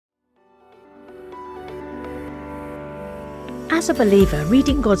As a believer,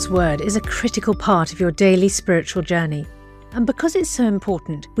 reading God's Word is a critical part of your daily spiritual journey. And because it's so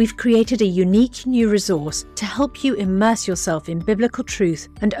important, we've created a unique new resource to help you immerse yourself in biblical truth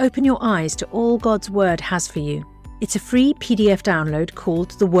and open your eyes to all God's Word has for you. It's a free PDF download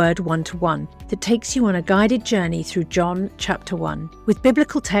called The Word 1-to-1 that takes you on a guided journey through John chapter 1. With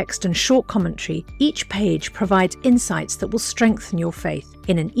biblical text and short commentary, each page provides insights that will strengthen your faith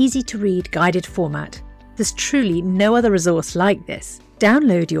in an easy-to-read guided format. There's truly no other resource like this.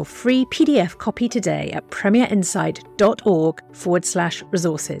 Download your free PDF copy today at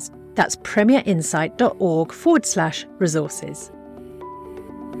premierinsight.org/resources. That's premierinsight.org/resources.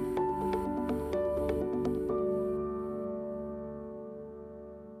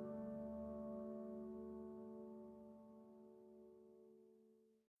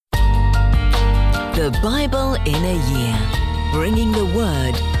 The Bible in a Year, bringing the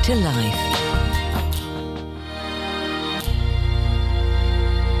Word to life.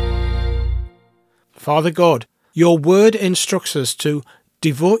 Father God, your word instructs us to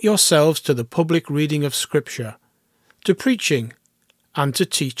devote yourselves to the public reading of Scripture, to preaching and to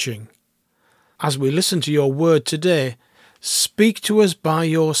teaching. As we listen to your word today, speak to us by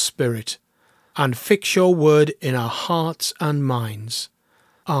your Spirit and fix your word in our hearts and minds.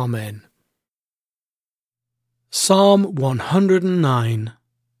 Amen. Psalm 109.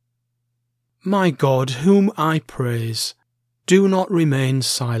 My God, whom I praise, do not remain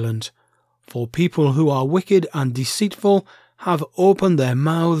silent. For people who are wicked and deceitful have opened their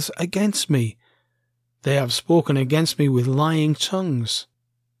mouths against me. They have spoken against me with lying tongues.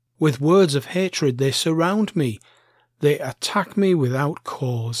 With words of hatred they surround me. They attack me without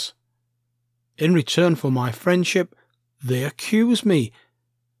cause. In return for my friendship, they accuse me.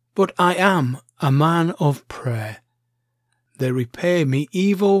 But I am a man of prayer. They repay me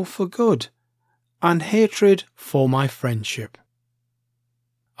evil for good, and hatred for my friendship.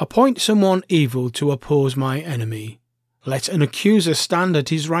 Appoint someone evil to oppose my enemy. Let an accuser stand at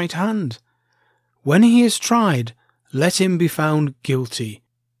his right hand. When he is tried, let him be found guilty,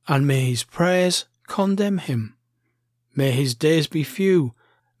 and may his prayers condemn him. May his days be few.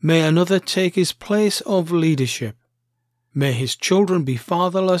 May another take his place of leadership. May his children be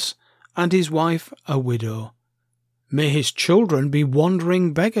fatherless, and his wife a widow. May his children be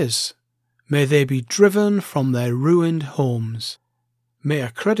wandering beggars. May they be driven from their ruined homes. May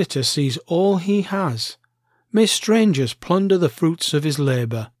a creditor seize all he has. May strangers plunder the fruits of his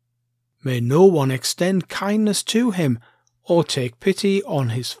labour. May no one extend kindness to him, or take pity on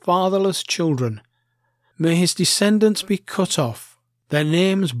his fatherless children. May his descendants be cut off, their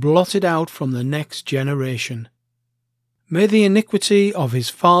names blotted out from the next generation. May the iniquity of his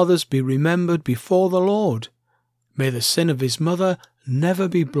fathers be remembered before the Lord. May the sin of his mother never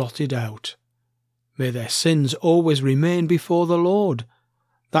be blotted out. May their sins always remain before the Lord,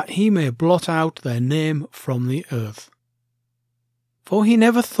 that he may blot out their name from the earth. For he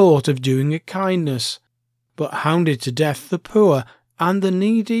never thought of doing a kindness, but hounded to death the poor and the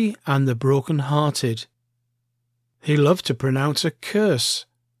needy and the broken-hearted. He loved to pronounce a curse.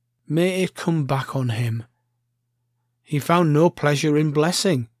 May it come back on him. He found no pleasure in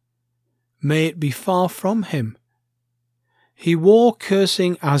blessing. May it be far from him. He wore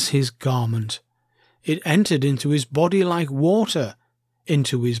cursing as his garment. It entered into his body like water,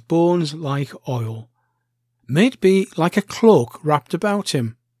 into his bones like oil. May it be like a cloak wrapped about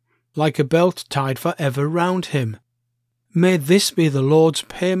him, like a belt tied for ever round him. May this be the Lord's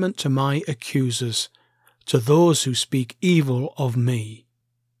payment to my accusers, to those who speak evil of me.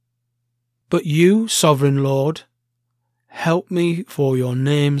 But you, sovereign Lord, help me for your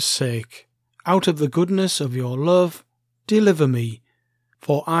name's sake. Out of the goodness of your love, deliver me.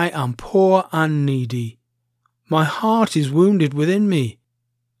 For I am poor and needy. My heart is wounded within me.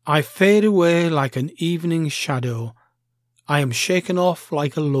 I fade away like an evening shadow. I am shaken off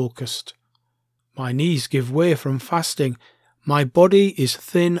like a locust. My knees give way from fasting. My body is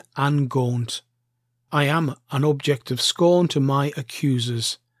thin and gaunt. I am an object of scorn to my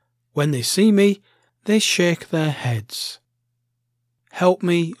accusers. When they see me, they shake their heads. Help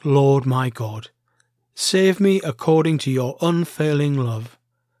me, Lord my God. Save me according to your unfailing love.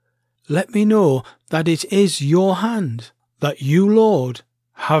 Let me know that it is your hand, that you, Lord,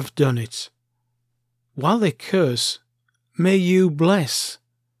 have done it. While they curse, may you bless.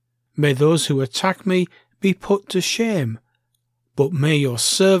 May those who attack me be put to shame, but may your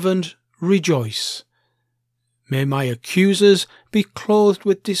servant rejoice. May my accusers be clothed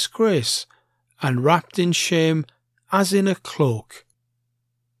with disgrace and wrapped in shame as in a cloak.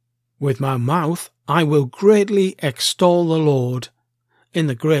 With my mouth I will greatly extol the Lord. In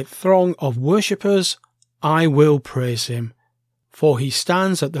the great throng of worshippers I will praise him. for he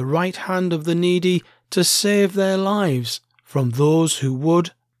stands at the right hand of the needy to save their lives from those who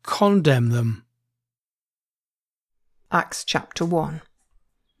would condemn them. Acts chapter 1.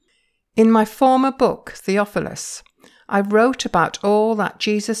 In my former book, Theophilus, I wrote about all that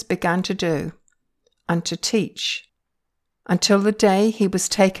Jesus began to do and to teach until the day he was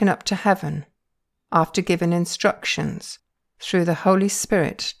taken up to heaven, after giving instructions through the Holy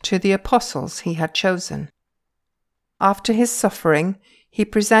Spirit to the apostles he had chosen. After his suffering, he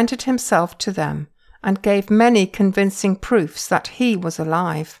presented himself to them and gave many convincing proofs that he was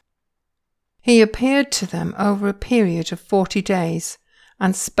alive. He appeared to them over a period of 40 days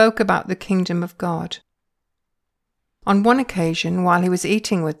and spoke about the kingdom of God. On one occasion, while he was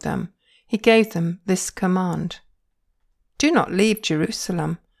eating with them, he gave them this command: "Do not leave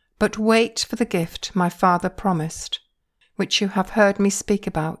Jerusalem, but wait for the gift my Father promised, which you have heard me speak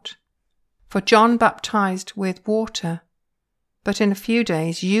about. For John baptized with water, but in a few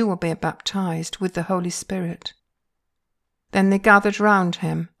days you will be baptized with the Holy Spirit." Then they gathered round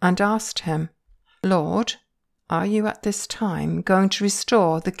him and asked him, "Lord, are you at this time going to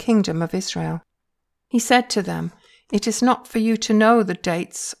restore the kingdom of Israel?" He said to them, "It is not for you to know the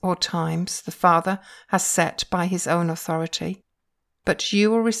dates or times the Father has set by his own authority, but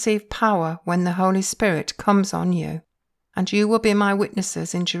you will receive power when the Holy Spirit comes on you, and you will be my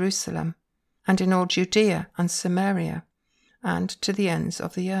witnesses in Jerusalem, and in all Judea and Samaria, and to the ends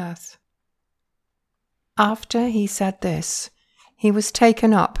of the earth." After he said this, he was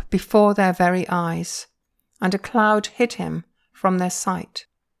taken up before their very eyes, and a cloud hid him from their sight.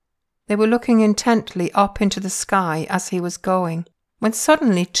 They were looking intently up into the sky as he was going, when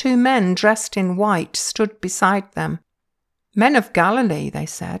suddenly 2 men dressed in white stood beside them. "Men of Galilee," they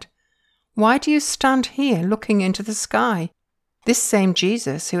said, "why do you stand here looking into the sky? This same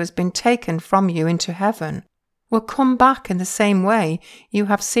Jesus who has been taken from you into heaven will come back in the same way you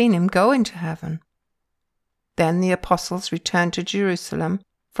have seen him go into heaven." Then the apostles returned to Jerusalem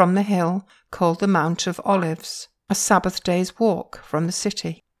from the hill called the Mount of Olives, a Sabbath day's walk from the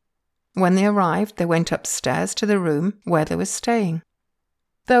city. When they arrived, they went upstairs to the room where they were staying.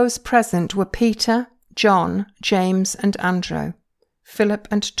 Those present were Peter, John, James and Andrew, Philip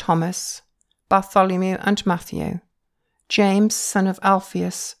and Thomas, Bartholomew and Matthew, James son of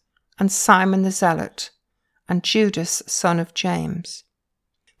Alphaeus, and Simon the Zealot, and Judas son of James.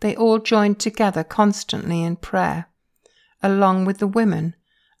 They all joined together constantly in prayer, along with the women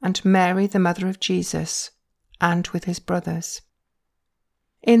and Mary the mother of Jesus, and with his brothers.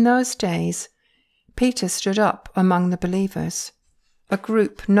 In those days, Peter stood up among the believers, a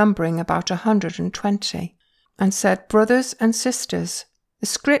group numbering about 120, and said, "Brothers and sisters, the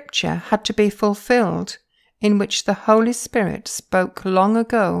scripture had to be fulfilled in which the Holy Spirit spoke long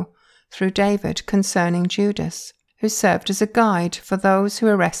ago through David concerning Judas, who served as a guide for those who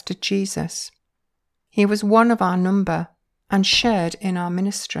arrested Jesus. He was one of our number and shared in our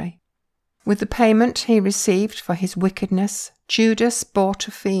ministry. With the payment he received for his wickedness, Judas bought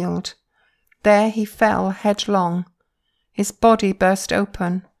a field. There he fell headlong. His body burst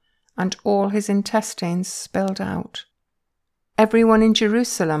open, and all his intestines spilled out. Everyone in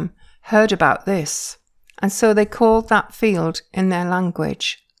Jerusalem heard about this, and so they called that field in their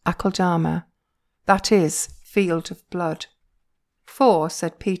language Akeldama, that is, field of blood. For,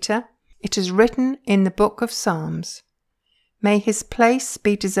 said Peter, it is written in the book of Psalms, "May his place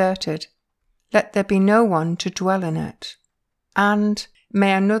be deserted, let there be no one to dwell in it, and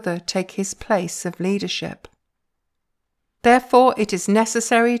may another take his place of leadership. Therefore it is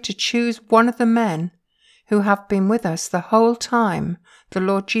necessary to choose one of the men who have been with us the whole time the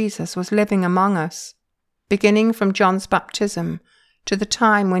Lord Jesus was living among us, beginning from John's baptism to the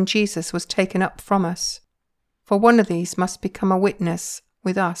time when Jesus was taken up from us. For one of these must become a witness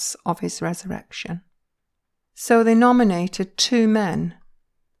with us of his resurrection." So they nominated 2 men,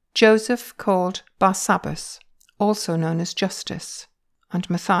 Joseph called Barsabbas, also known as Justus, and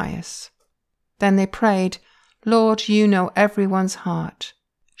Matthias. Then they prayed, "Lord, you know everyone's heart.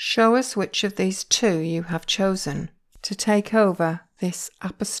 Show us which of these 2 you have chosen to take over this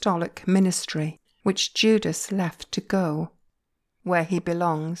apostolic ministry, which Judas left to go where he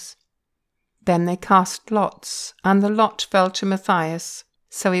belongs." Then they cast lots, and the lot fell to Matthias,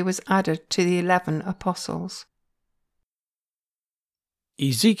 so he was added to the 11 apostles.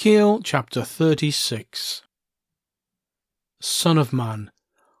 Ezekiel chapter 36. Son of man,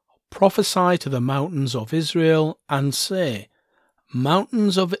 prophesy to the mountains of Israel, and say,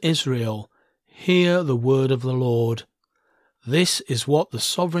 Mountains of Israel, hear the word of the Lord. This is what the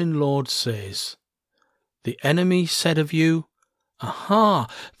sovereign Lord says. The enemy said of you, Aha,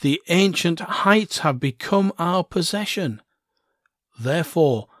 the ancient heights have become our possession.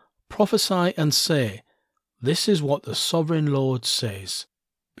 Therefore prophesy and say, This is what the sovereign Lord says.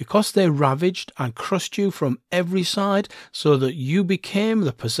 Because they ravaged and crushed you from every side, so that you became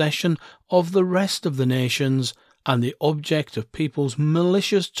the possession of the rest of the nations, and the object of people's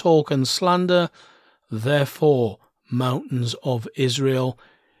malicious talk and slander, therefore, mountains of Israel,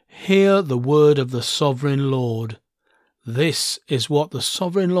 hear the word of the sovereign Lord. This is what the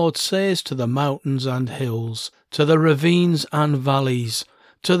sovereign Lord says to the mountains and hills, to the ravines and valleys,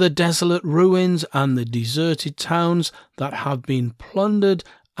 to the desolate ruins and the deserted towns that have been plundered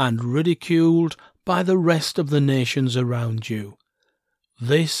and ridiculed by the rest of the nations around you.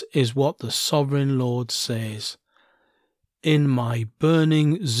 This is what the sovereign Lord says. In my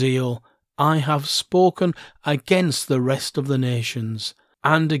burning zeal I have spoken against the rest of the nations,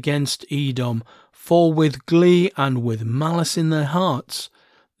 and against Edom, for with glee and with malice in their hearts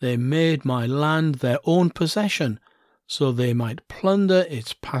they made my land their own possession, so they might plunder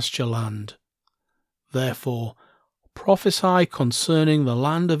its pasture land. Therefore prophesy concerning the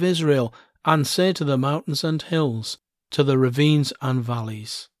land of Israel, and say to the mountains and hills, to the ravines and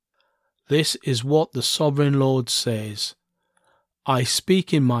valleys, This is what the sovereign Lord says. I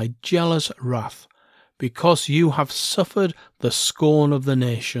speak in my jealous wrath, because you have suffered the scorn of the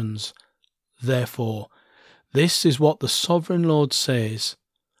nations. Therefore, this is what the sovereign Lord says.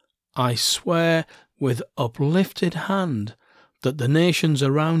 I swear with uplifted hand that the nations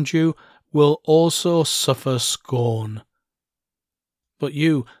around you will also suffer scorn. But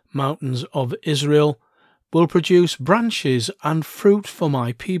you, mountains of Israel, will produce branches and fruit for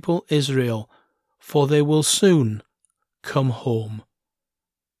my people Israel, for they will soon come home.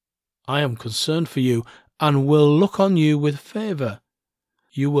 I am concerned for you, and will look on you with favour.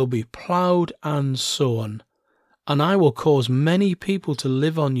 You will be ploughed and sown, and I will cause many people to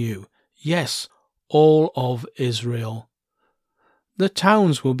live on you, yes, all of Israel. The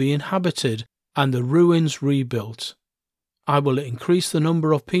towns will be inhabited, and the ruins rebuilt. I will increase the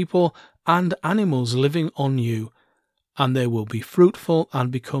number of people and animals living on you, and they will be fruitful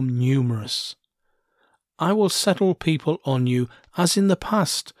and become numerous. I will settle people on you as in the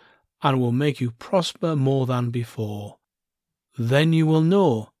past, and will make you prosper more than before. Then you will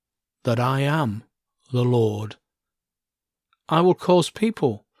know that I am the Lord. I will cause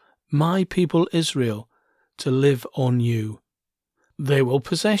people, my people Israel, to live on you. They will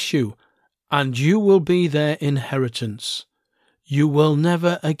possess you, and you will be their inheritance. You will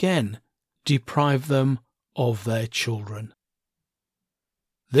never again deprive them of their children.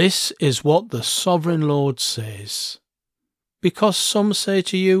 This is what the sovereign Lord says. Because some say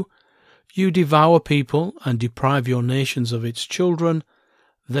to you, You devour people and deprive your nations of its children,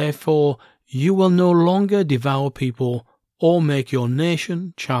 therefore you will no longer devour people or make your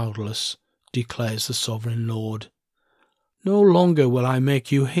nation childless, declares the sovereign Lord. No longer will I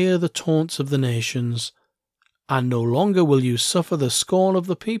make you hear the taunts of the nations, and no longer will you suffer the scorn of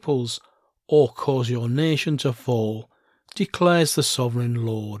the peoples, or cause your nation to fall, declares the sovereign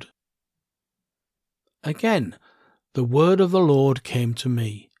Lord. Again, the word of the Lord came to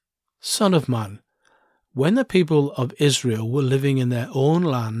me. Son of man, when the people of Israel were living in their own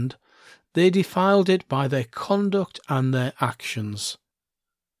land, they defiled it by their conduct and their actions.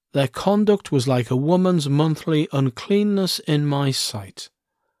 Their conduct was like a woman's monthly uncleanness in my sight.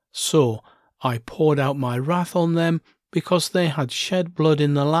 So I poured out my wrath on them because they had shed blood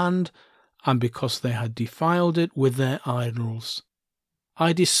in the land, and because they had defiled it with their idols.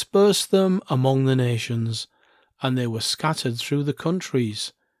 I dispersed them among the nations, and they were scattered through the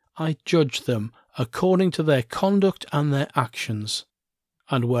countries. I judged them according to their conduct and their actions.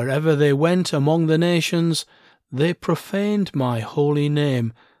 And wherever they went among the nations, they profaned my holy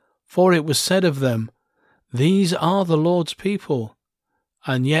name, for it was said of them, These are the Lord's people,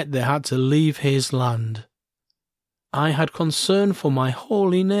 and yet they had to leave his land. I had concern for my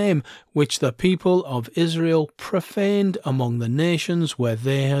holy name, which the people of Israel profaned among the nations where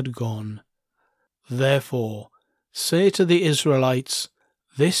they had gone. Therefore, say to the Israelites,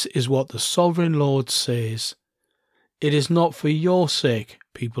 This is what the sovereign Lord says. It is not for your sake,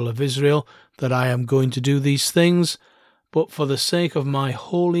 people of Israel, that I am going to do these things, but for the sake of my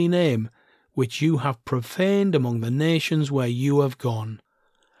holy name, which you have profaned among the nations where you have gone.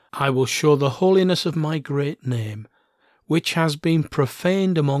 I will show the holiness of my great name, which has been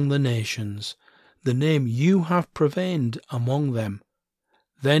profaned among the nations, the name you have profaned among them.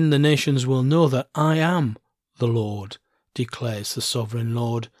 Then the nations will know that I am the Lord, declares the sovereign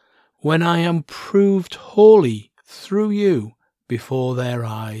Lord, when I am proved holy through you before their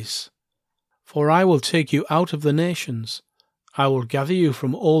eyes. For I will take you out of the nations, I will gather you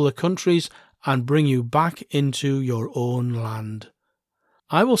from all the countries and bring you back into your own land.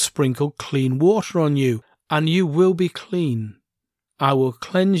 I will sprinkle clean water on you, and you will be clean. I will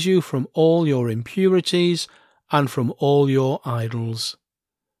cleanse you from all your impurities and from all your idols.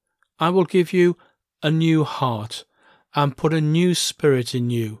 I will give you a new heart and put a new spirit in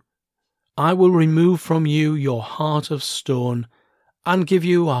you. I will remove from you your heart of stone and give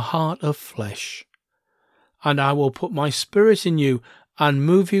you a heart of flesh. And I will put my spirit in you and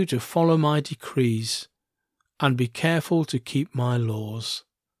move you to follow my decrees and be careful to keep my laws.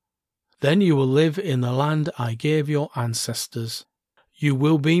 Then you will live in the land I gave your ancestors. You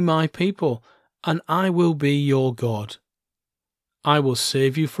will be my people, and I will be your God. I will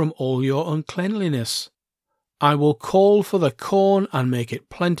save you from all your uncleanliness. I will call for the corn and make it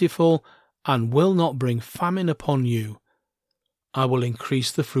plentiful, and will not bring famine upon you. I will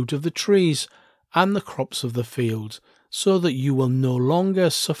increase the fruit of the trees and the crops of the field, so that you will no longer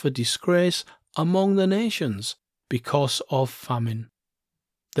suffer disgrace among the nations because of famine.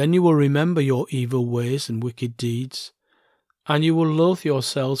 Then you will remember your evil ways and wicked deeds, and you will loathe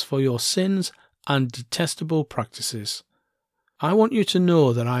yourselves for your sins and detestable practices. I want you to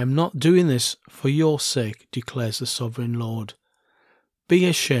know that I am not doing this for your sake, declares the Sovereign Lord. Be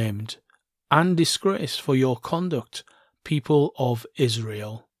ashamed and disgraced for your conduct, people of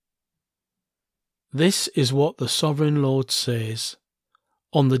Israel. This is what the Sovereign Lord says.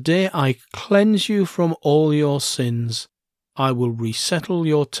 On the day I cleanse you from all your sins, I will resettle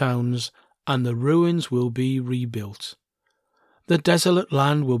your towns, and the ruins will be rebuilt. The desolate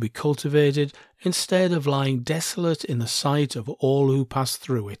land will be cultivated instead of lying desolate in the sight of all who pass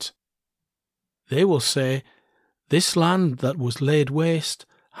through it. They will say, "This land that was laid waste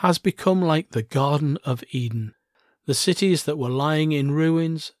has become like the Garden of Eden. The cities that were lying in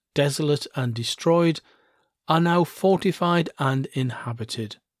ruins, desolate and destroyed, are now fortified and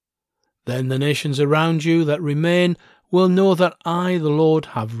inhabited." Then the nations around you that remain will know that I, the Lord,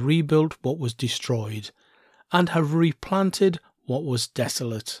 have rebuilt what was destroyed, and have replanted what was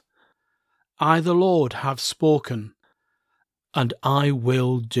desolate. I, the Lord, have spoken, and I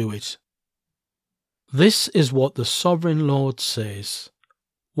will do it. This is what the Sovereign Lord says.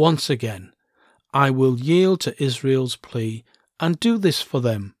 Once again, I will yield to Israel's plea, and do this for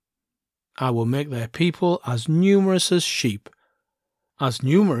them. I will make their people as numerous as sheep, as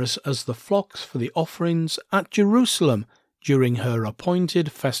numerous as the flocks for the offerings at Jerusalem during her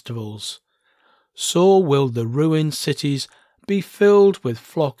appointed festivals. So will the ruined cities be filled with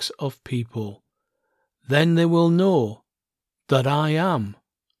flocks of people. Then they will know that I am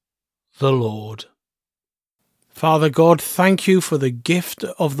the Lord. Father God, thank you for the gift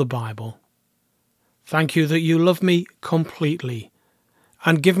of the Bible. Thank you that you love me completely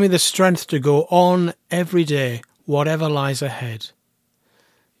and give me the strength to go on every day, whatever lies ahead.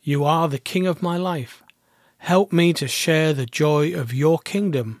 You are the King of my life. Help me to share the joy of your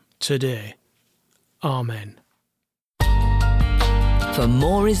kingdom today. Amen. For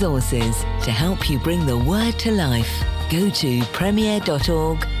more resources to help you bring the word to life, go to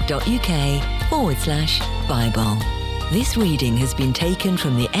premier.org.uk/Bible. This reading has been taken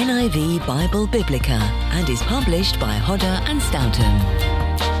from the NIV Bible Biblica and is published by Hodder and Stoughton.